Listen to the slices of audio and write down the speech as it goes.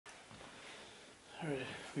Alright,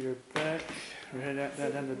 we are back. We're heading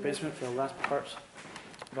down to the basement for the last parts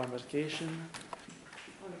of our investigation.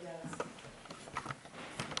 Oh, it does.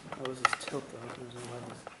 Oh, this is tilt though. There's a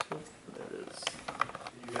tilt. There it is.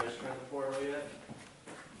 You guys tried the portal yet?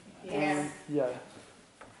 Yeah. Yeah.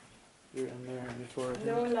 You're in there before. I think.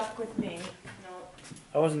 No luck with me.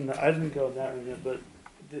 No. I didn't go in that room yet, but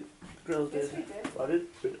the girls did. Yes, we did. Oh, I did?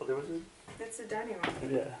 Wait, oh, there was it? That's the dining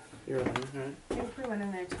room. Yeah. You're in there, right? I think we went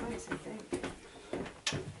in there twice, I think.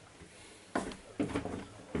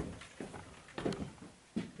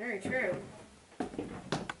 Very true.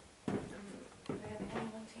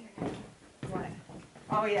 What?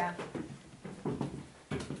 Oh, yeah.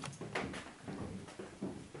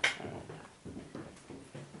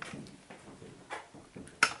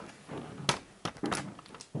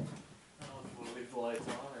 We'll leave the lights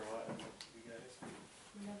on or what? You guys?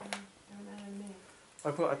 Don't matter to me.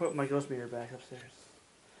 I put my ghost meter back upstairs.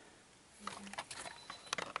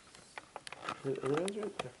 Are there others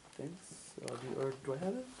right there? Things? Or do I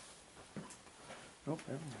have it? Nope, I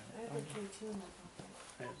don't I have have it. the key too in my pocket.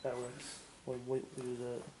 Alright, that works. We'll do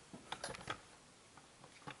that.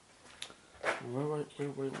 Where do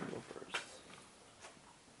we go first?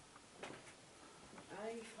 I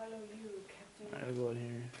follow you, Captain. Alright, I'll go in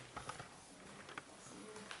here.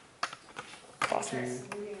 Start Awesome.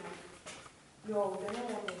 saluting them. No, they don't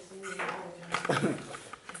want me saluting all the time.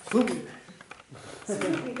 Boom!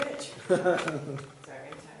 Salute me, bitch. Sorry, I'm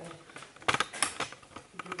tired.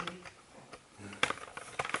 Forgive me.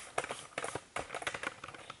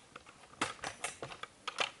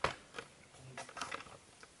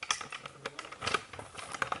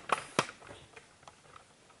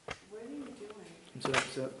 What are you doing? I'm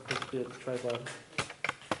setting up the tripod.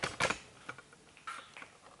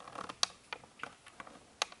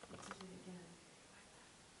 Let's do it again.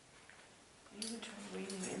 I even tried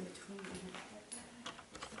waiting in between.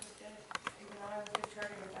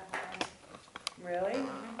 Really?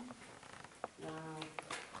 Wow.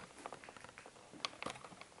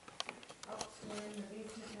 Oh, so we're in the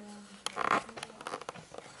basement now.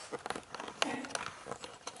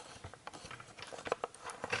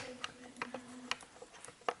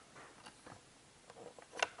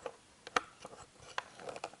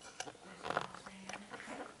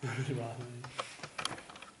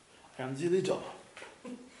 간지리죠.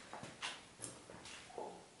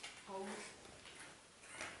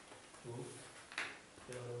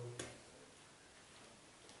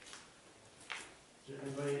 Is there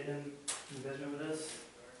anybody in the basement with us?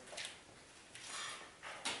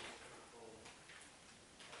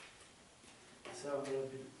 So we'll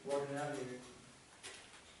be walking out here.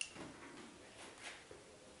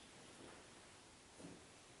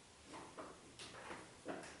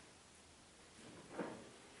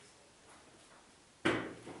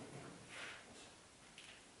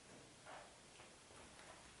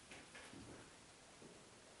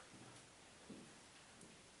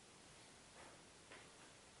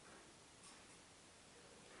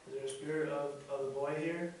 Is there a spirit of the boy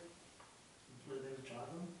here? What is his name?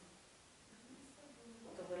 Jonathan?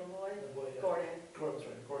 The little boy? The boy, yeah. Gordon. Gordon's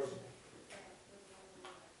right, Gordon.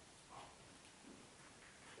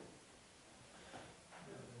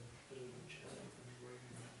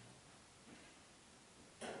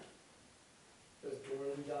 Is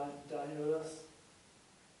Gordon down here with us?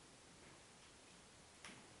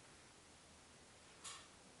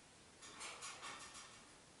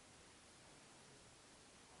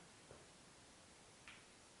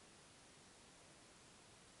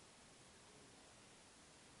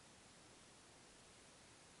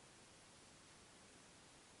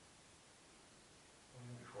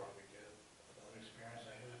 Before we did another experience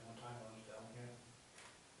I had one time when I was down here.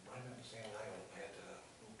 Right at the same night, I had the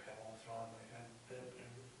little pebble thrown in my head.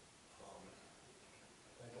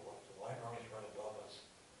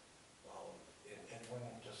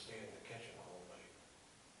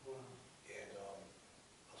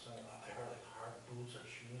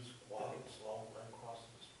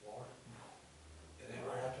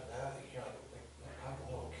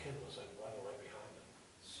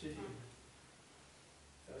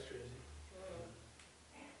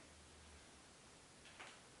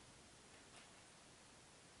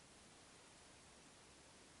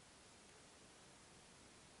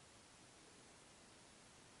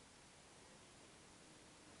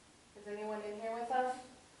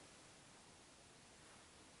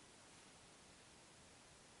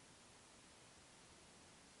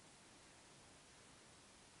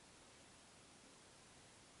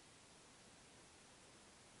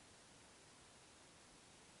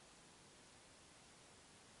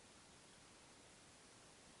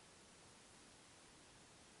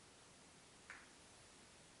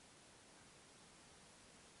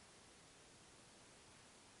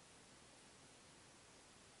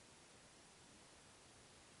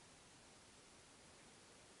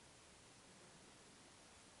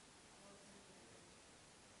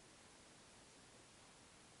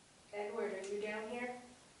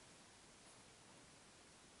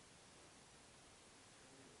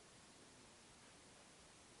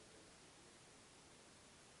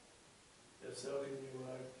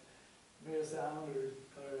 make a sound or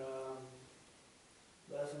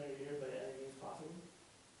let us know you're here by any means possible.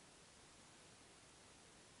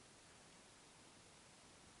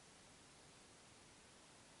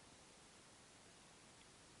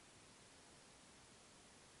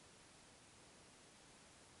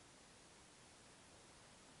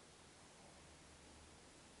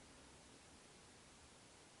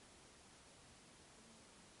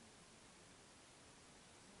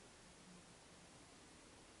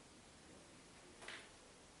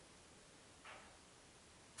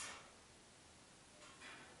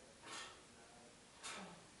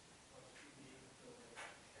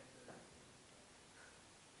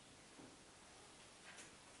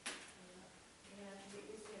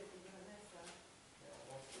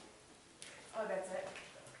 Oh, that's it?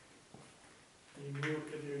 Can you move,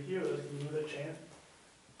 if you're here with us, can you move that chant?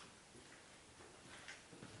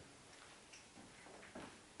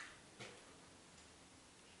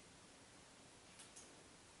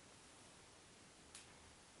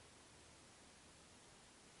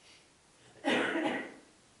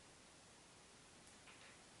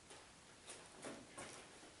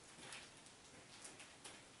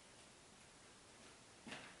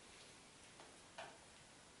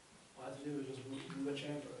 All I have to do is just move the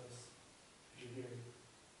chant for us, if you're here.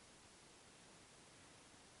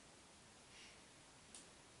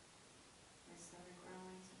 My stomach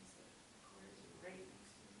growling since the recorder's right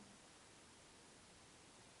next to me.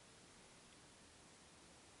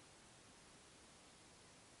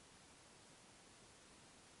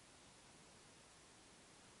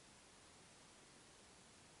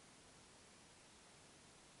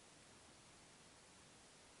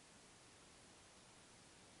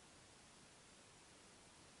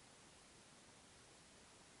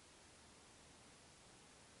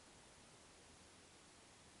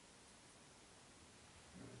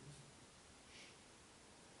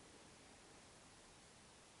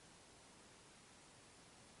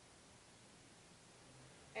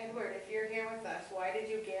 Edward, if you're here with us, why did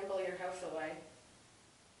you gamble your house away?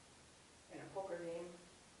 In a poker game?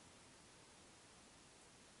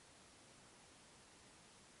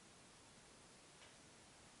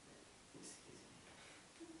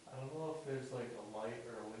 I don't know if there's like a light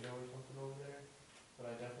or a window or something over there, but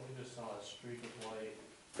I definitely just saw a streak of light.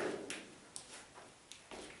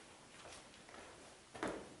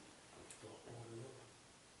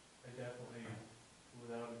 I definitely,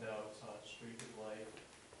 without a doubt, saw a streak of light.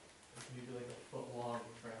 It can be like a foot long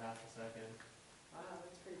for half a second. Wow,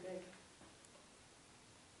 that's pretty big.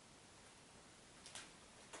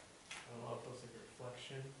 I don't know if it was like a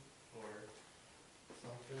reflection or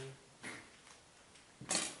something.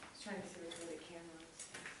 I was trying to see where the camera was.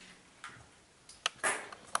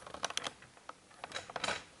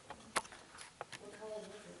 What color was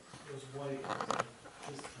it? It was white,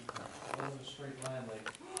 just, it wasn't a straight line, like,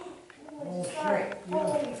 Oh, sorry.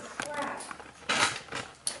 Holy crap.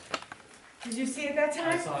 Did you see it that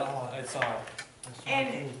time? I saw it.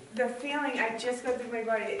 And the feeling, I just go through my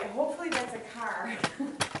body, hopefully that's a car.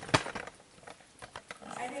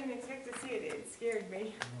 I didn't expect to see it, it scared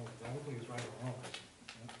me. No, the only thing is right or wrong,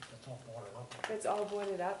 that's all boarded up. It's all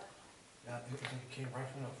boarded up. Yeah, it came right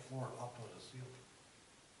from the floor up to the ceiling.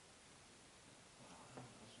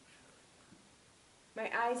 My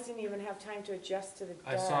eyes didn't even have time to adjust to the dark.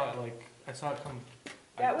 I saw it come.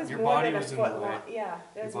 That was your more body than a was in the foot way. long, yeah,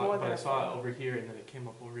 that was Your more bo- than But a I foot saw it long. over here and then it came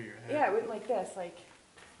up over your head. Yeah, it went like this, like.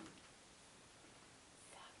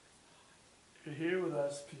 If you're here with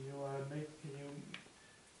us, can you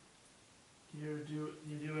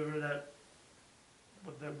do ever that,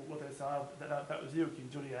 what I saw, that was you, can you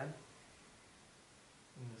do it again?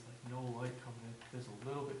 And there's like no light coming in. There's a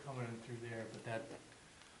little bit coming in through there, but that,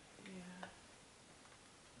 Yeah.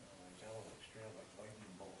 That was extreme, like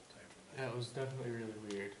lightning bolt type of thing. yeah, it was definitely really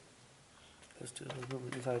weird. Let's do a little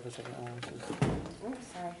bit inside for a second. Oops,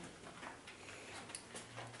 sorry.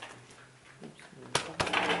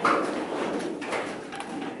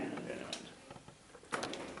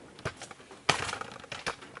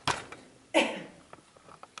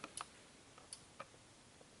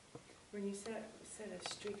 When you said a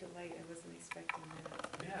streak of light, I wasn't expecting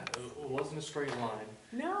that. Yeah, it wasn't a straight line.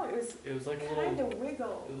 No, It was like a kind little, of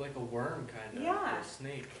wiggle. it was like a worm kind of, Yeah. or a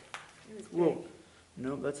snake. It was Whoa. big.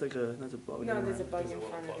 No, that's a bug. No, there's a bug There's a in little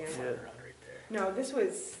front of bug you. flying Yeah. around right there. No, this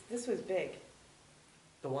was big,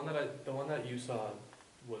 The one that you saw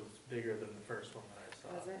was bigger than the first one that I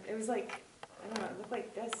saw. wasn't it? It was like, I don't know, it looked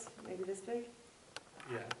like this, maybe this big?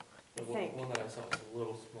 Yeah. The I think. one that I saw was a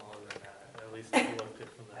little smaller than that. At least I looked it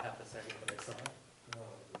from the half a second that I saw it.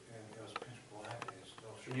 And it was pitch black, and it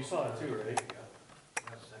still. And you saw it too, right? Yeah.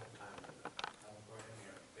 That's the second time. I was right in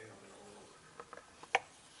here, they don't know.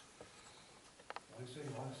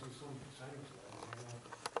 some signs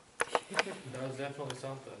like, That was definitely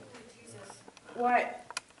something. Jesus. What?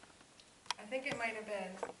 I think it might have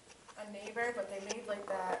been a neighbor, but they made like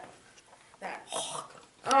that.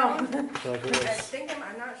 Oh. So like it was,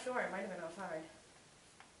 I'm not sure, it might have been outside.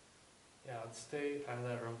 Yeah, let's stay out of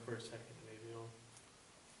that room for a second, maybe it'll.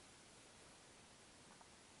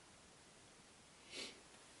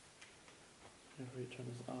 if we turn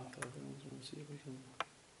this off, everyone's gonna see if we can.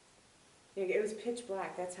 Yeah, it was pitch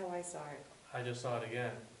black, that's how I saw it. I just saw it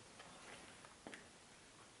again.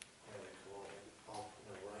 yeah, they go off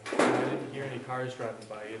in the right. I didn't hear any cars driving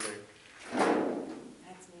by either.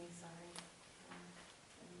 That's me, sorry.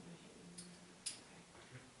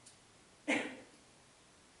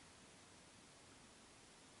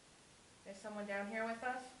 Is someone down here with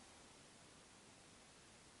us?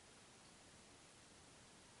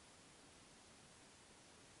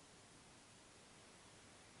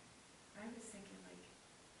 I was thinking like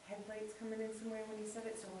headlights coming in somewhere when he said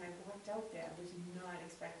it, so when I walked out there, I was not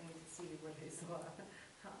expecting to see what I saw,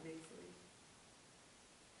 obviously.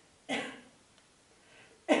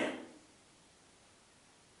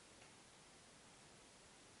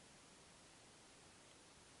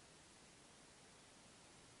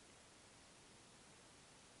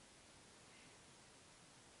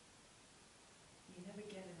 You never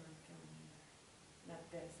get it on film either. Not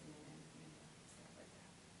this, I mean, and stuff like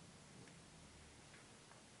that.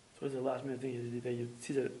 So it's the last minute thing is that you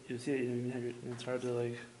see it, and it's hard to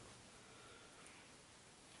like.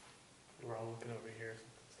 We're all looking over here,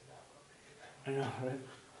 something's gonna happen over here. I know, right?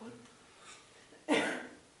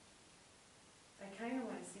 I kinda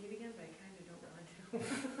wanna see it again, but I kinda don't want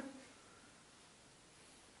to.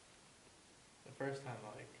 The first time,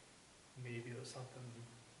 like, maybe there was something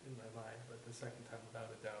in my mind, but the second time,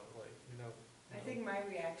 without a doubt, like, you know. I think my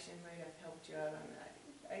reaction might have helped you out on that.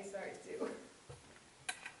 I saw it too.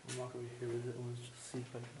 I'll walk over here with it and let's just see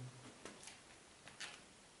if I can.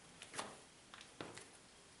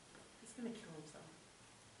 He's gonna kill himself.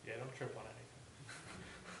 Yeah, don't trip on anything.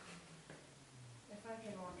 If I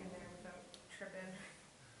can walk in there without tripping.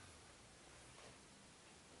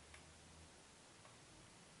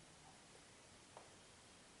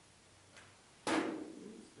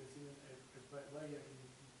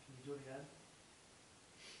 Can you do it again?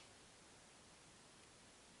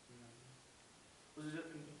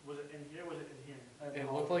 Was it in here? Was it in here?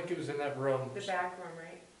 It looked like it was in that room. The back room,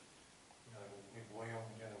 right? You know, we way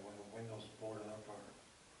over there when the windows boarded up or.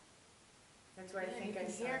 That's why I think You I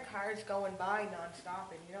can saw. hear cars going by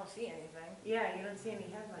nonstop and you don't see anything. Yeah, you don't see any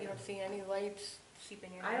You headlights. don't see any lights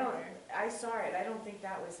seeping in. I don't, anywhere. I saw it, I don't think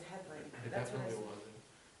that was a headlight. It That's what I definitely saw. wasn't.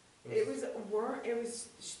 It was a worm,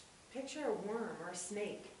 picture a worm or a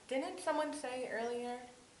snake. Didn't someone say earlier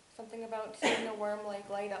something about seeing a worm like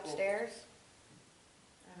light upstairs?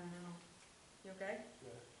 I don't know. You okay?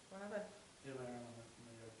 Yeah. What happened? Yeah, my arm on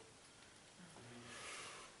my yard.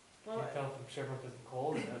 Well, Can't tell if I'm shivering because I'm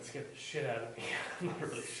cold, and that scared the shit out of me. I'm not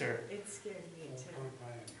really sure. it scared me Well, too. probably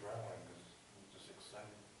by adrenaline, because I'm just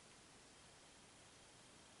excited.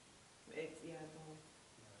 It's, yeah, the whole.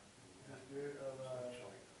 The spirit of,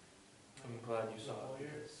 Especially. I'm glad you saw it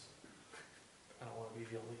because I don't want to be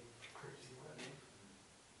the only crazy one.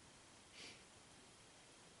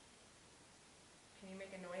 Can you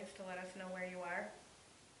make a noise to let us know where you are?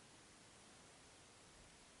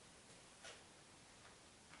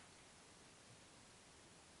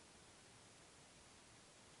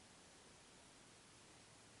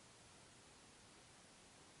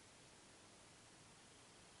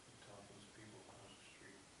 Talk to those people across the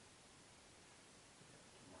street.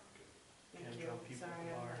 The market. Thank Damn you. drunk people at Sorry,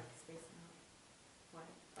 the I'm bar. like spacing out. What?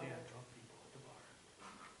 Oh. Damn drunk people at the bar.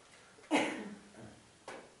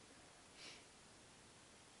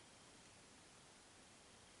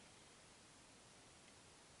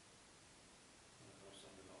 There was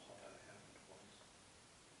something else that had happened twice.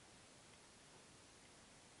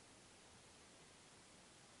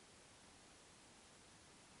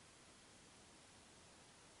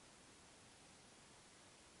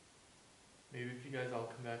 Maybe if you guys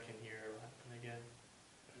all come back in here, it'll happen again.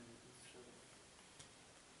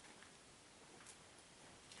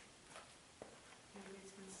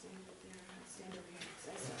 Everybody's gonna stand up there, and I'll stand over here, 'cause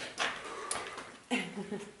I saw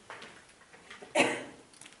it.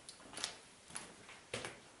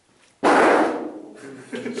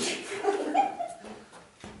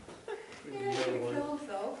 He actually killed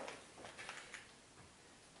himself.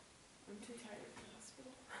 I'm too tired for the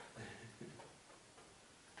hospital.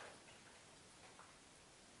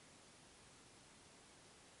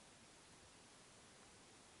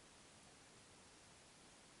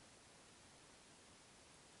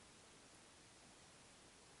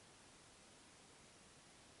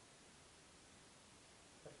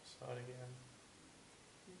 saw it again.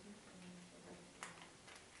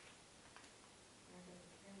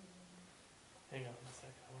 Hang on a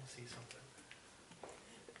second, I wanna see something.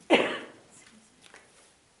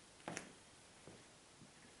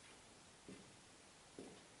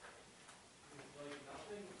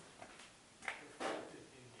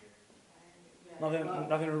 Like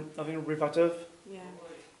nothing reflected in here. Nothing reflective? Yeah,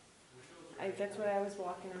 Like, that's what I was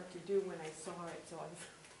walking out to do when I saw it, so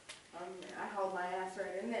I hauled my ass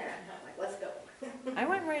right in there. I'm like, let's go. I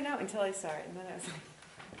went right out until I saw it, and then I was like,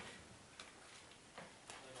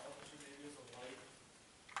 Like obviously maybe there's a light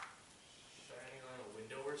shining on a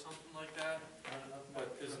window or something like that,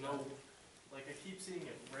 but there's no, like I keep seeing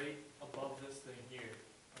it right above this thing here.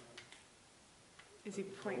 is he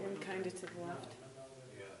pointing kind of to the left?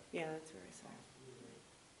 Yeah. Yeah, that's where I saw it.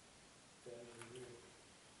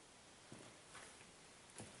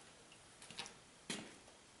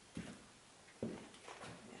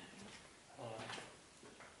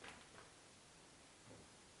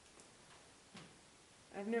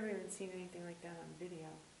 I've never even seen anything like that on video.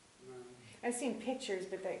 I've seen pictures,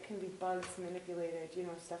 but that can be bugs manipulated, you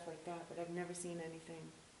know, stuff like that, but I've never seen anything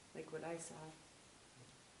like what I saw.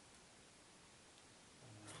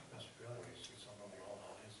 That's good, we see something with all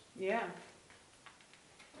eyes. Yeah.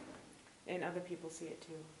 And other people see it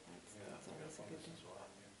too. That's Yeah, always a good thing. as well,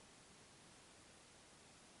 yeah.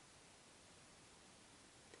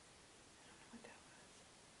 What that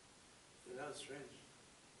was. That was strange.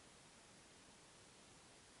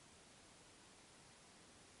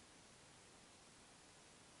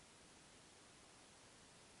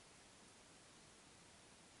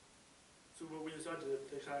 So what we decided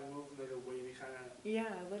to kind of move like a wavy kind of. Yeah,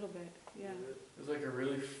 a little bit, yeah. It was like a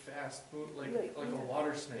really fast move, like Like, a yeah.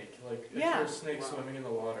 water snake, like Yeah. picture a snake Wow. swimming in the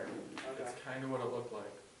water. Okay. That's kind of what it looked like,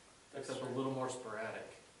 That's except a strange. little more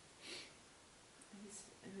sporadic.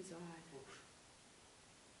 It was odd.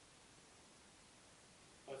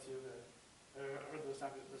 Let's see that. I heard the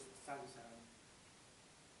sound sound.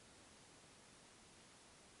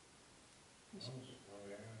 Well,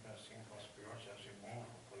 we haven't got seen across Peirce actually moving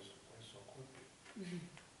from place to place so quickly. Mhm. I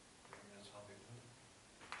mean, that's how they do it.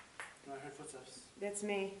 No, I heard footsteps. That's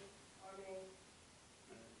me.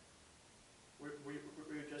 Were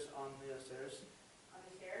you just on the stairs? On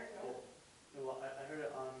the stairs? No. No, well, I heard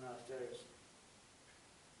it on stairs.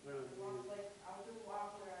 No, I'll just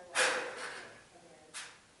walk where I was.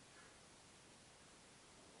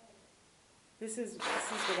 This is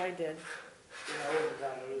what I did. yeah, I wasn't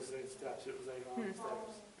down. It was like steps. It was like on the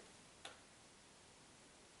stairs.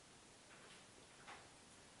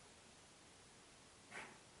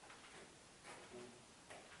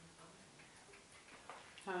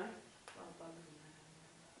 Huh?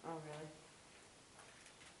 Oh, really?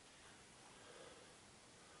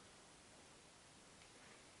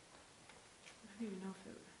 I don't even know if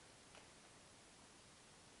it,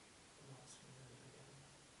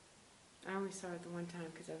 I only saw it the one time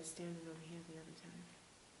because I was standing over here the other time.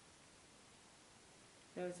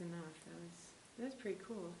 That was enough. That was pretty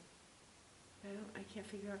cool. I can't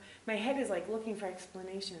figure out. My head is like looking for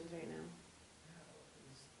explanations right now.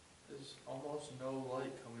 There's almost no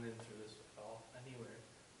light coming in through this at all, anywhere.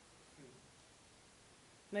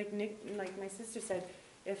 Like my sister said,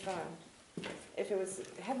 if it was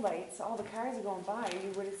headlights, all the cars are going by,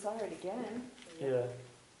 you would have saw it again. Yeah.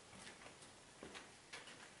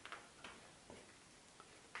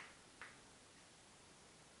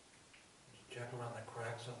 Did you check around the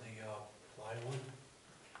cracks of the plywood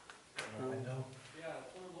in the window? Yeah,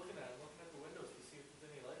 that's what I'm looking at. I'm looking at the windows to see if there's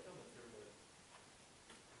any light coming through, but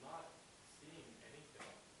I'm not seeing anything.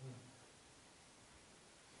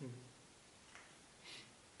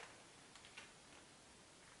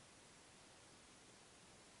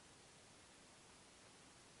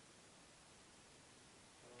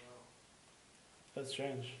 I don't know. That's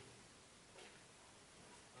strange.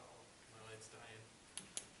 Uh-oh, my light's dying.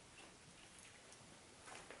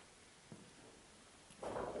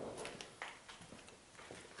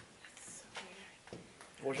 So weird.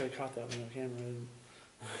 I wish I caught that on the camera.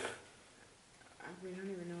 We don't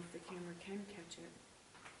even know if the camera can catch it.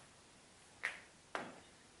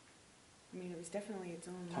 I mean, it was definitely its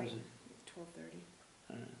own light. Time's it? 12:30.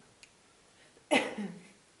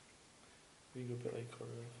 We can go put like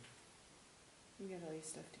quarter of. You got all your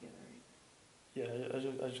stuff together, right? Yeah, I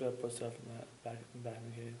just gotta put stuff in that back in the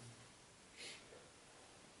case.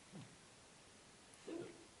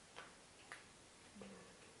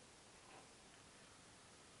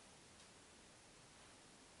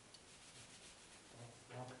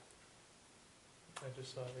 I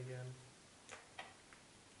just saw it again.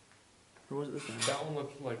 Or was it this one? That one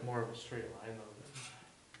looked like more of a straight line though.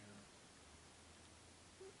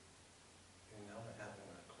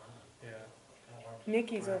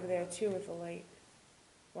 Nikki's over there too with the light.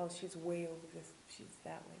 Well, she's way over this, she's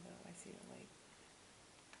that way though, I see the light.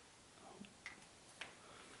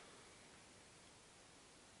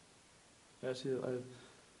 Yeah, I see.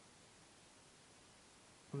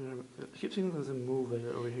 I keep seeing things move like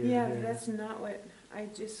over here. Yeah, and but here. that's not what, I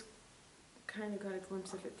just kind of got a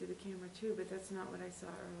glimpse of it through the camera too, but that's not what I saw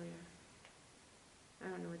earlier. I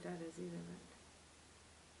don't know what that is either,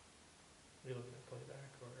 You looking at playback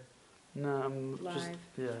or? No, I'm but just live.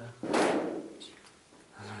 yeah.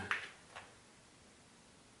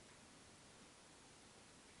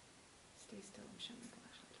 Stay still, I'm showing the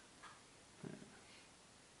flashlight.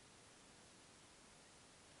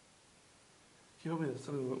 He told me that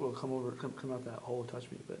something will come out that hole and touch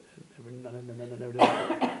me, but it never did.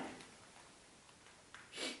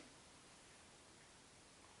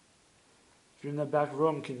 If you're in that back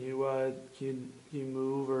room, can you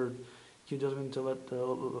move or can you do something to let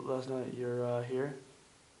us know that you're here?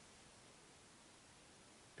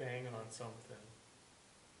 Banging on something.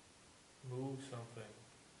 Move something.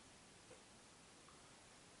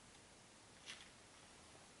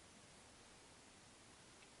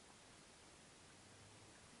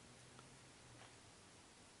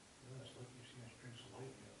 Yeah, it's like you've seen a streaks of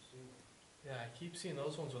light in the ceiling. Yeah, I keep seeing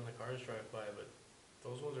those ones when the cars drive by, but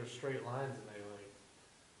those ones are straight lines and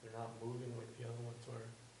they're not moving like the other ones are.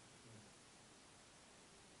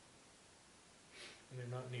 And they're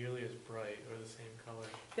not nearly as bright or the same color.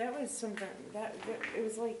 That was some kind, it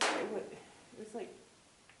was like, it was like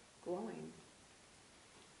glowing.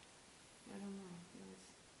 I don't know, it was.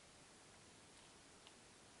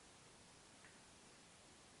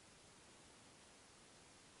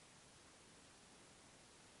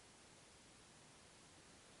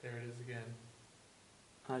 There it is again.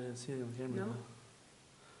 I didn't see it on camera. No. Though.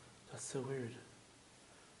 That's so weird.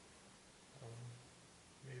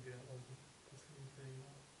 Maybe that wasn't the same thing. I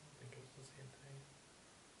think it was the same thing.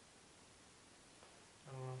 I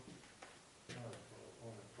don't know.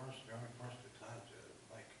 Well, during the first two times,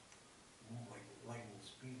 like, moved like lightning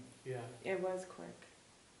speed. Yeah. It was quick.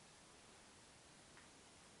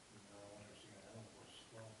 When I seen it, it was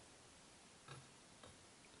slow.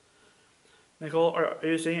 Nicole, are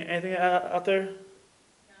you seeing anything out there?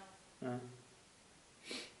 No. Every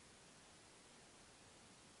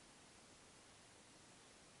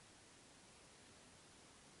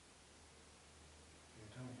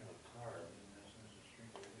time you have a car, I mean, there's a streak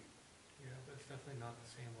of light. Yeah, but it's definitely not the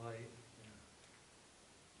same light. Yeah.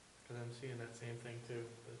 Because I'm seeing that same thing too,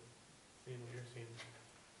 but seeing what you're seeing,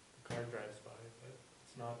 the car drives by, but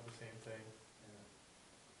it's not the same thing. Yeah.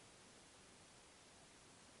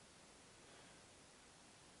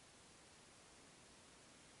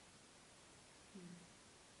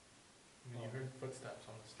 I mean, you heard footsteps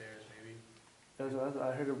on the stairs, maybe. I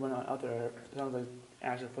heard it went out there. It sounds like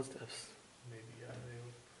actual footsteps. Maybe, yeah,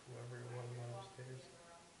 whoever it was went upstairs.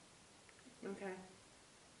 Okay.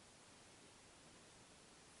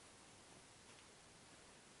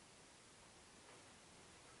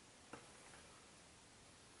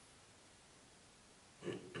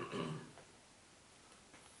 Trying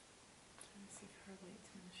to see if her light's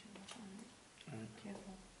gonna show up on it. Alright.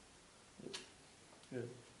 Careful. Good.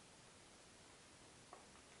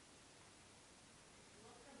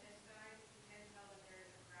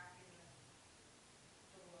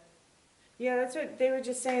 Yeah, that's what, they were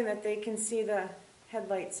just saying that they can see the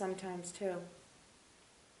headlights sometimes too.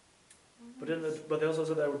 But they also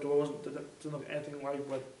said that door didn't look anything like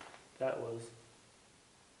what that was.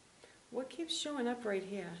 What keeps showing up right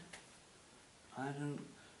here? I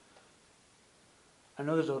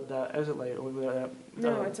know there's that exit light over there.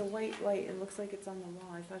 No, it's a white light. It looks like it's on the wall.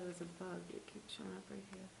 I thought it was a bug. It keeps showing up right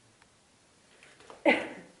here. I don't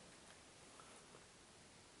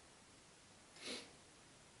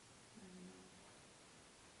know.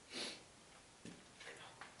 I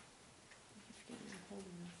keep forgetting I'm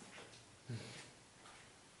holding this.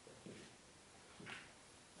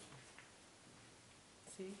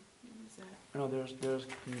 See? What is that? No, there's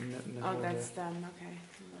Oh, over that's there. them. Okay.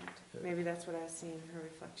 Never mind. Yeah. Maybe that's what I was seeing, her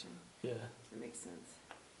reflection. Yeah. That makes sense.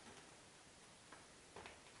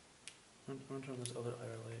 I'm trying this other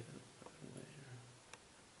light here.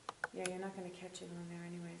 Yeah, you're not going to catch it on there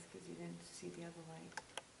anyways because you didn't see the other light.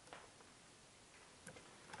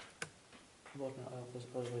 I'm looking at this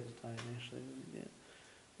other light this time actually. Yeah.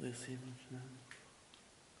 Really see much now.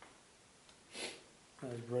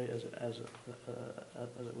 Not as bright as it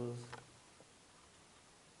was.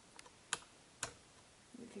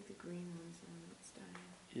 I think the green one's the one that's dying.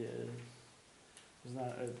 Yeah, it is. It's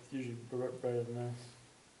not. It's usually brighter than this.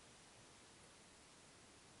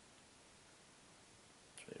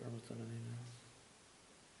 That's right. We're almost done anyway.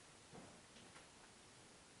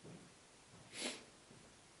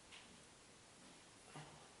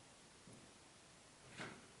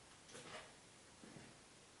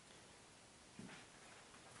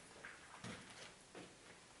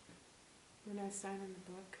 my sign in the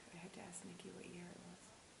book, I had to ask Nikki what year it was.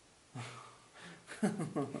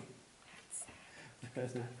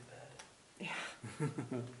 That's sad. Yeah.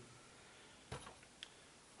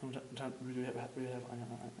 How much time do we have on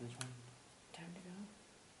this one? Time to go.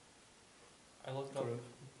 I looked up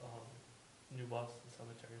New Boston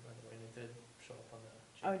Cemetery, by the way, and it did show up on the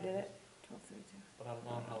Oh, did GPS. it? 12:32. But I don't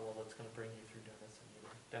know how well it's gonna bring you through Denison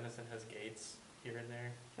either. Denison has gates here and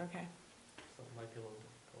there, Okay. so it might be a little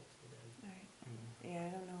difficult to get in. All right. Yeah, I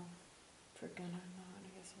don't know if we're gonna or not. I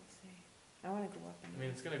guess we'll see. I want to go up. I mean,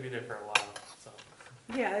 it's gonna be there for a while, so.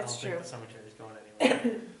 Yeah, I that's don't true. think the cemetery's going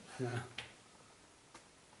anywhere. Yeah.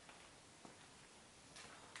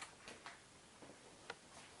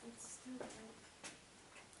 It's still there.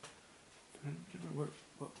 I don't remember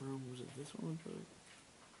what room was it? This one? What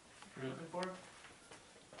are you looking for?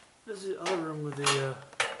 This is the other room with the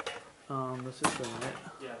system, right?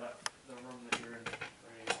 Yeah, the room that you're in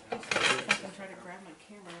right now. Someone tried to grab my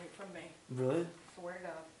camera right from me. Really? Swear to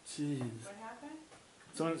God. Jeez. What happened?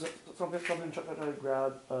 Something tried to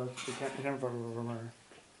grab the camera from her.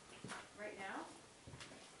 Right now?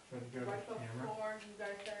 Trying to grab Right the camera. before you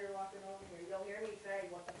guys started walking over here. You'll hear me say,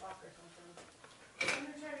 what the fuck or something.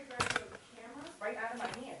 Someone tried to grab the camera right out of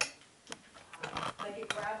my hand. Like it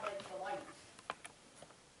grabbed like the light.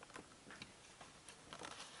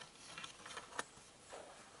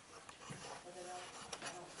 But I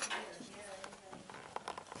don't see or hear anything.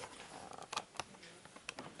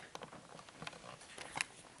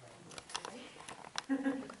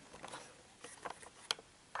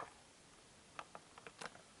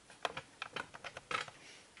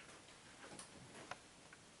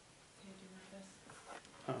 Can you do like this?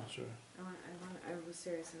 Oh, sure. I was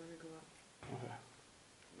serious, I wanna go up. Okay.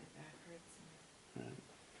 My back hurts. Alright.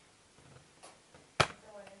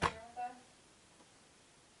 Someone in here with us?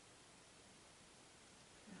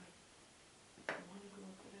 I wanna go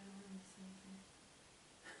up, but I don't wanna miss anything.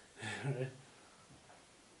 Alright.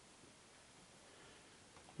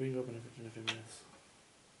 We can go up in a few minutes.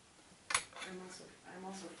 I'm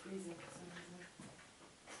also freezing for some reason.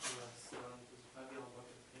 Sit on, there's a 5 gallon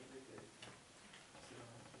bucket of paper, you could sit on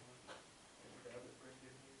it if you want. And grab it right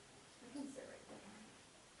here. I can sit right there.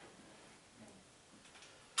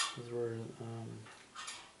 This is where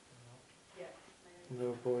Yeah.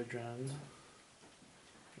 little boy drowned.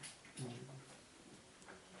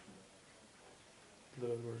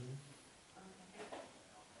 Little version.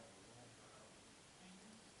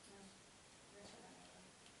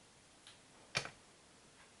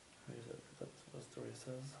 I guess that's what the story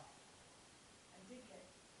says. I did get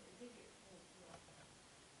cold too.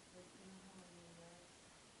 Like, you know how when you get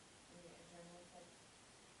adrenaline type,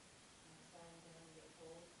 signs and then you get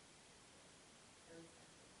cold? Very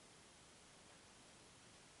sensitive.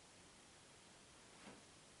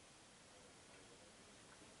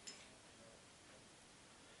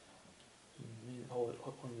 Hold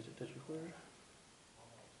on, did you record?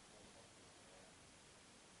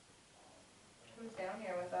 Who's down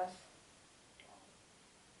here with us?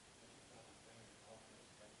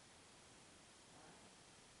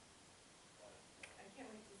 I can't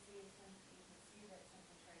wait to see if you can see that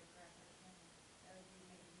something tried to grab my camera. That would be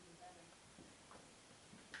maybe even better.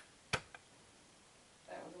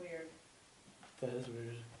 That was weird. That is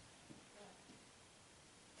weird.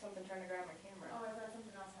 Something trying to grab my camera. Oh, I thought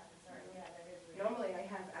something else happened, sorry, yeah, that is weird. Normally I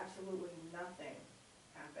have absolutely nothing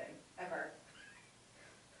happen, ever.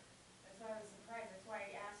 That's why I was surprised, that's why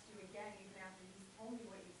I asked you again, even after you told me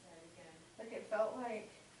what you said again. Like it felt like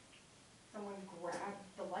someone grabbed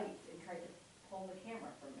the light and tried to pull the camera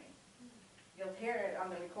from me. You'll hear it on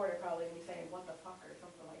the recorder probably me saying, what the fuck, or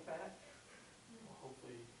something like that. Well,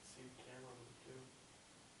 hopefully you can see the camera move too.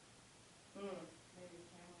 Maybe the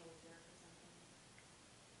camera will jerk or something.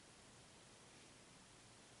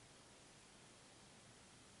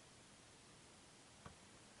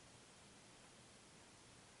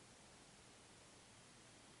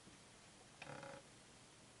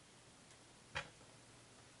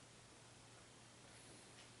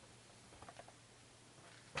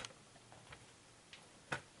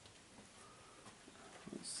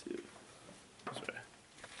 Let's see. Sorry.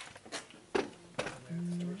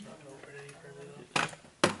 The store's not open any further though.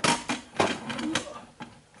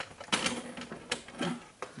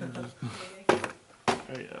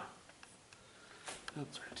 There you go.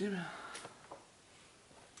 That's right, Jim.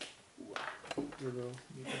 Here we go.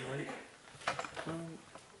 You can wait.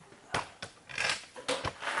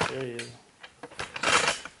 There he is.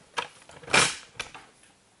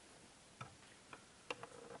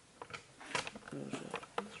 Oh, shit.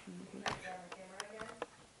 That's really You good. might grab my camera again?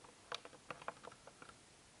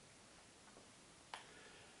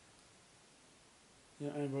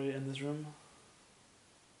 Anybody in this room?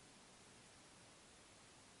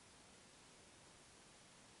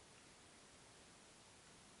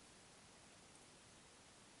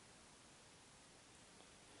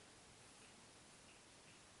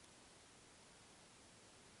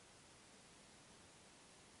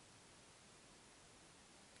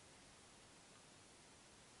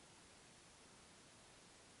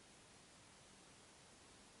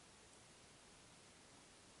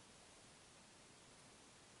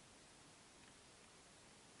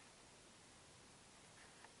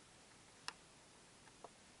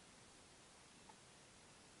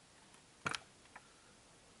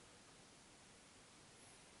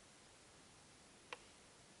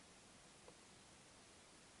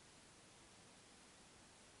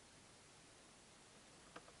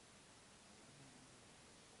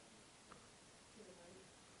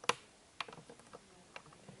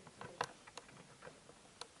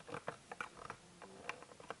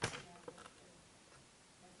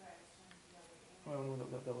 I don't know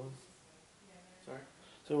what that was. Sorry?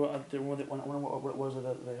 So what was it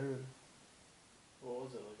that they heard? What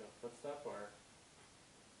was it, like a footstep or?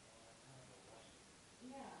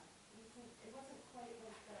 Yeah, it wasn't quite like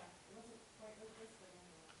this way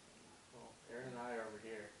anyway, but not. Well, Aaron and I are over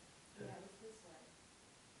here. Yeah, it was this way.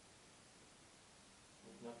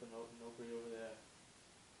 There's nothing, nobody over there.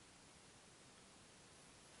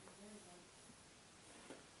 There you go.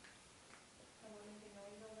 Someone making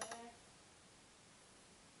noise over there?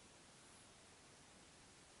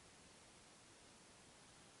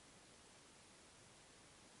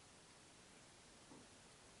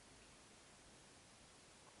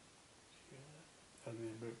 I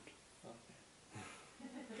mean, burped.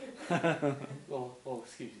 Okay. Oh,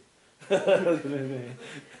 excuse you. That's what I mean.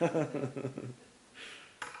 Who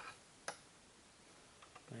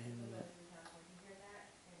lives in town, when you hear that,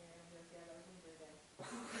 and you're gonna be like, yeah, that was me the other day.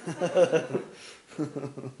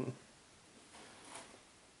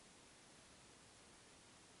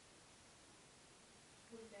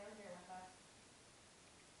 Who's down here with us?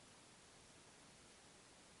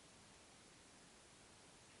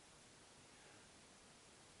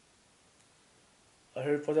 I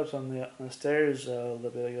heard footsteps on the stairs a little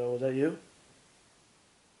bit ago. Was that you?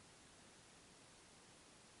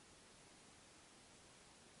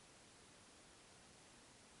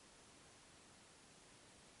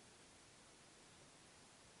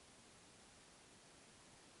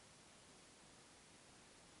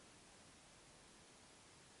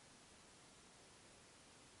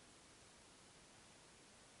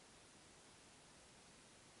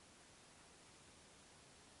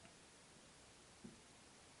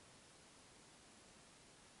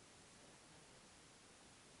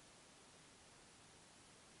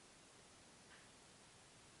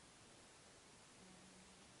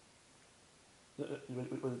 Was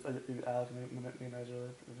you Alec making noise earlier?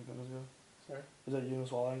 A few minutes ago? Sorry? Was that you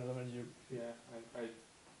swallowing? Or was that you? Yeah, I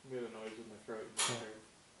made a noise with my throat and I heard.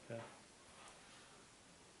 Yeah.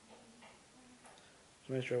 Just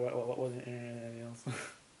make sure what wasn't anything else.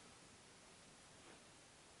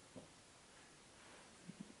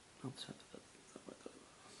 Oops.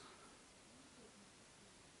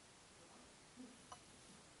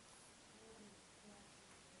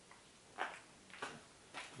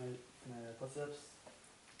 Can I footsteps?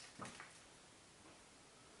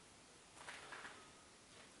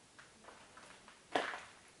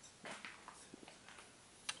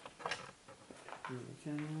 Here we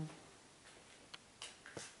can.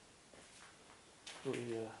 Oh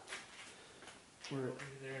yeah. Where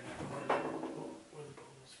There in that corner where the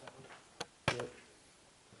bone was found. Yep.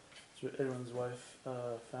 So everyone's wife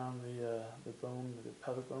found the bone, the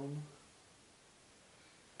pelvic bone.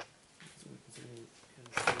 So we can see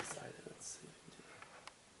inside it. Let's see if we can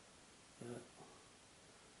do that.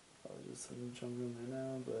 Probably just some junk in there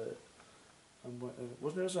now, but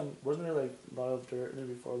wasn't there like a lot of dirt in there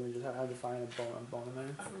before we just had to find a bone in there?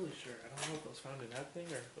 I'm not really sure. I don't know if it was found in that thing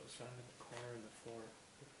or if it was found in the corner in the floor.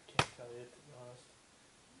 I can't tell you, to be honest.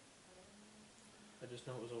 I just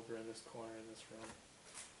know it was over in this corner in this room.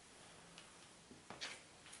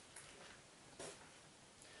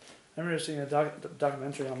 I remember seeing a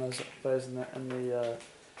documentary on this place and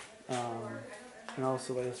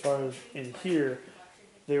also like as far as in here,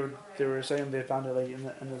 they were saying they found it like in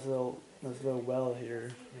this little well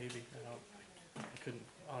here. Maybe. I couldn't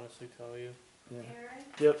honestly tell you. Yeah. Aaron?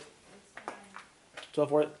 Yep. It's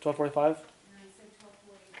fine. 12:45. No, you said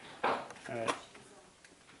 12:40. All right.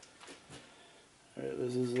 All right.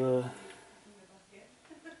 This is In the bucket.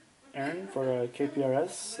 Aaron for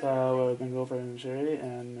KPRS. We're gonna go over and Sherry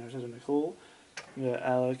and our sister Nicole. We got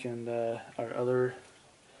Alec and our other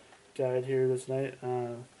guide here this night.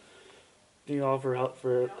 Thank you all for help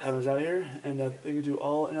for having us out here, and thank you to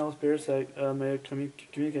all in Alice Peirce that may have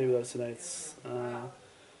communicated with us tonight.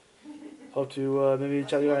 Hope to maybe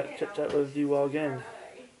chat with you all again.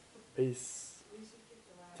 Peace.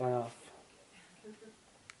 Sign off.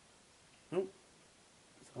 Nope.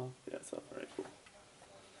 It's off. Yeah, it's off. All right, cool.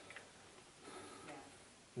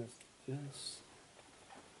 Yes. Yes.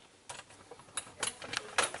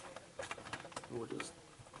 We'll just.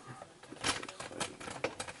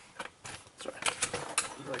 Sorry.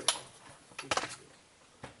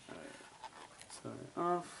 Sign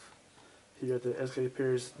off. Here at the SK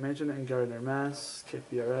Peirce Mansion in Gardner, Mass.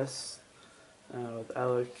 KPRS. With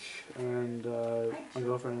Alec and my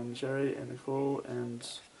girlfriend Sherry and Nicole and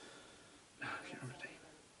I can't remember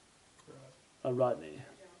his name. Rodney.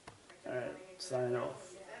 Alright, sign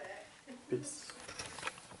off. Peace.